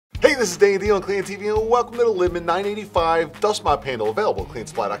this is Danny D on Clean TV, and welcome to the Libman 985 Dust Mop Handle, available at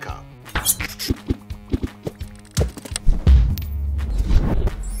cleansupply.com.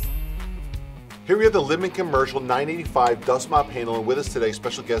 Here we have the Libman Commercial 985 Dust Mop Handle, and with us today,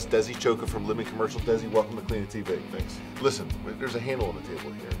 special guest Desi Choka from Libman Commercial. Desi, welcome to Clean TV. Thanks. Listen, there's a handle on the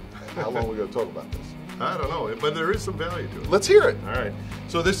table here. How long are we going to talk about this? I don't know, but there is some value to it. Let's hear it. All right.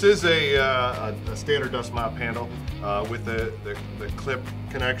 So this is a standard dust mop handle with the clip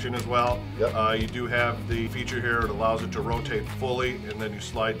connection as well. Yep. You do have the feature here. It allows it to rotate fully, and then you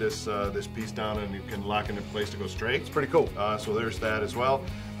slide this this piece down, and you can lock it in place to go straight. It's pretty cool. So there's that as well.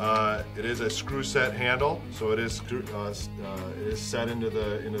 It is a screw set handle, so it is set into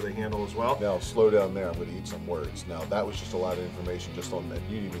the handle as well. Now slow down there. I'm going to eat some words. Now that was just a lot of information just on that.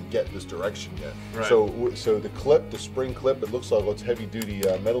 You didn't even get this direction yet. Right. So the clip, the spring clip, it looks like it's heavy duty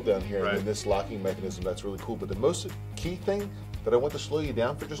metal down here, right. And then this locking mechanism, that's really cool. But the most key thing that I want to slow you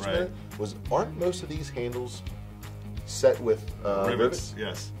down for just a minute was, aren't most of these handles set with rivets?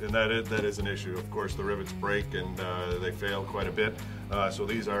 Yes, and that is an issue. Of course, the rivets break and they fail quite a bit. So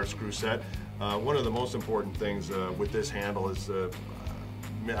these are screw set. One of the most important things with this handle is,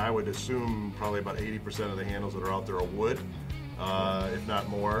 I would assume probably about 80% of the handles that are out there are wood, if not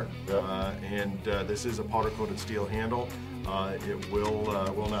more. Yep. And this is a powder coated steel handle. It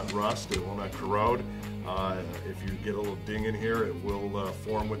will not rust. It will not corrode. If you get a little ding in here, it will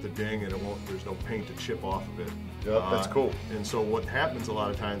form with the ding, and it won't. There's no paint to chip off of it. Yep, that's cool. And so what happens a lot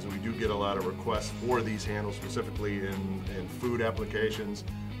of times, we do get a lot of requests for these handles, specifically in food applications,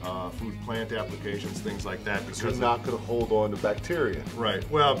 food plant applications, things like that. Because you're not going to hold on to bacteria. Right.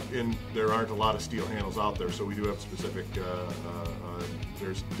 Well, there aren't a lot of steel handles out there, so we do have specific.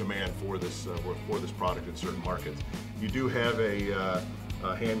 There's demand for this product in certain markets. You do have a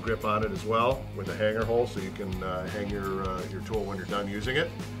hand grip on it as well, with a hanger hole, so you can hang your tool when you're done using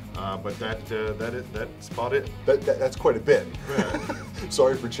it. But that's about it. That's quite a bit. Yeah.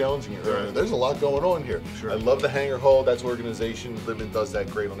 Sorry for challenging you. Right. There's a lot going on here. Sure. I love the hanger hole. That's organization. Libman does that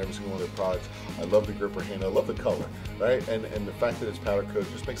great on every single one of their products. I love the gripper handle. I love the color, right? And the fact that it's powder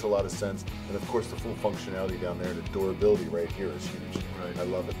coated just makes a lot of sense. And of course, the full functionality down there, the durability right here is huge. Right. I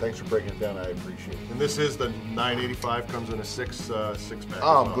love it. Thanks for breaking it down. I appreciate it. And this is the 985. Comes in a six pack.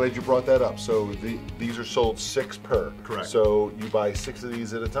 Oh, I'm glad you brought that up. So these are sold 6 per. Correct. So you buy 6 of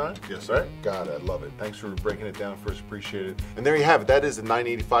these at a time? Yes. Right? Got it. I love it. Thanks for breaking it down first. Appreciate it. And there you have it. That is the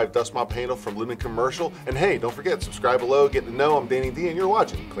 985 Dust Mop Handle from Libman Commercial. And hey, don't forget, subscribe below, get to know. I'm Danny D, and you're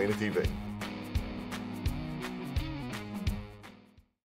watching Clean TV.